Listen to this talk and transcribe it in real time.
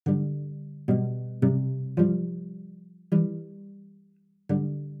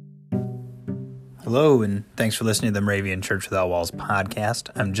Hello, and thanks for listening to the Moravian Church Without Walls podcast.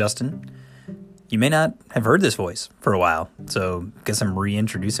 I'm Justin. You may not have heard this voice for a while, so I guess I'm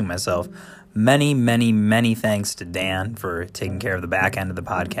reintroducing myself. Many thanks to Dan for taking care of the back end of the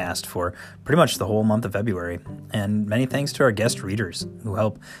podcast for pretty much the whole month of February. And many thanks to our guest readers who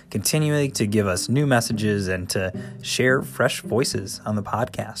help continually to give us new messages and to share fresh voices on the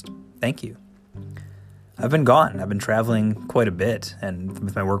podcast. Thank you. I've been gone. I've been traveling quite a bit, and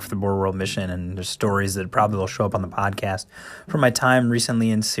with my work for the Border World Mission, and there's stories that probably will show up on the podcast from my time recently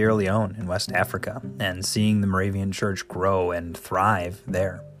in Sierra Leone in West Africa and seeing the Moravian Church grow and thrive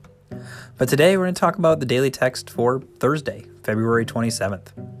there. But today we're going to talk about the daily text for Thursday, February 27th.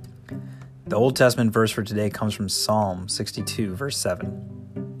 The Old Testament verse for today comes from Psalm 62, verse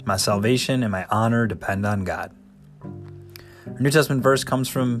 7. My salvation and my honor depend on God. Our New Testament verse comes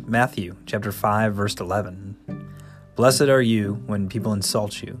from Matthew chapter 5, verse 11. Blessed are you when people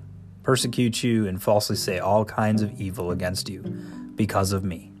insult you, persecute you, and falsely say all kinds of evil against you because of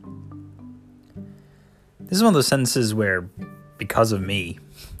me. This is one of those sentences where, because of me,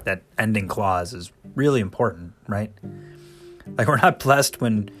 that ending clause is really important, right? Like, we're not blessed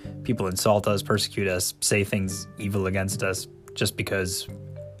when people insult us, persecute us, say things evil against us just because,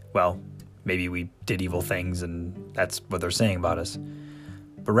 well, maybe we did evil things and that's what they're saying about us,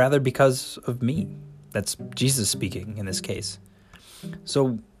 but rather because of me. That's Jesus speaking in this case.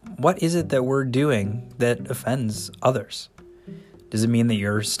 So what is it that we're doing that offends others? Does it mean that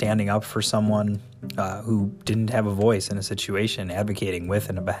you're standing up for someone who didn't have a voice in a situation, advocating with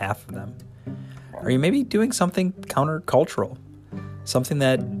and on behalf of them? Are you maybe doing something countercultural, something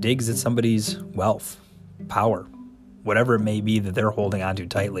that digs at somebody's wealth, power, whatever it may be that they're holding onto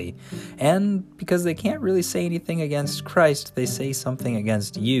tightly, and because they can't really say anything against Christ, they say something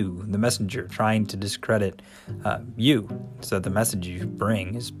against you, the messenger, trying to discredit you, so that the message you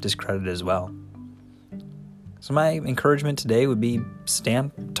bring is discredited as well. So my encouragement today would be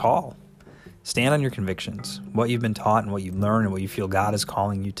stand tall. Stand on your convictions, what you've been taught and what you learn and what you feel God is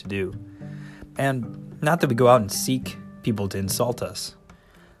calling you to do. And not that we go out and seek people to insult us,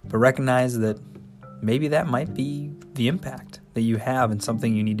 but recognize that maybe that might be the impact that you have and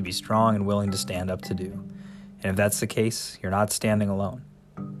something you need to be strong and willing to stand up to do. And if that's the case, you're not standing alone.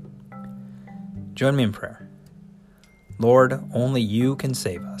 Join me in prayer. Lord, only you can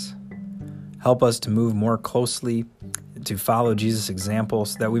save us. Help us to move more closely to follow Jesus' example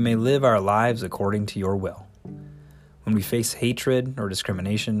so that we may live our lives according to your will. When we face hatred or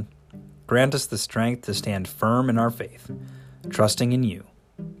discrimination, grant us the strength to stand firm in our faith, trusting in you.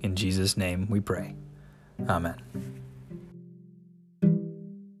 In Jesus' name we pray. Amen.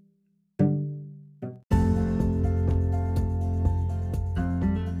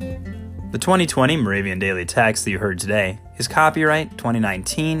 The 2020 Moravian Daily Text that you heard today is copyright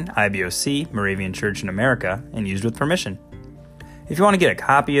 2019 IBOC Moravian Church in America and used with permission. If you want to get a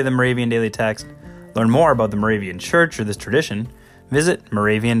copy of the Moravian Daily Text, learn more about the Moravian Church or this tradition, visit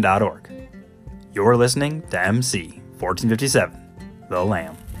moravian.org. You're listening to MC 1457, The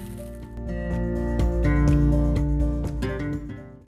Lamb.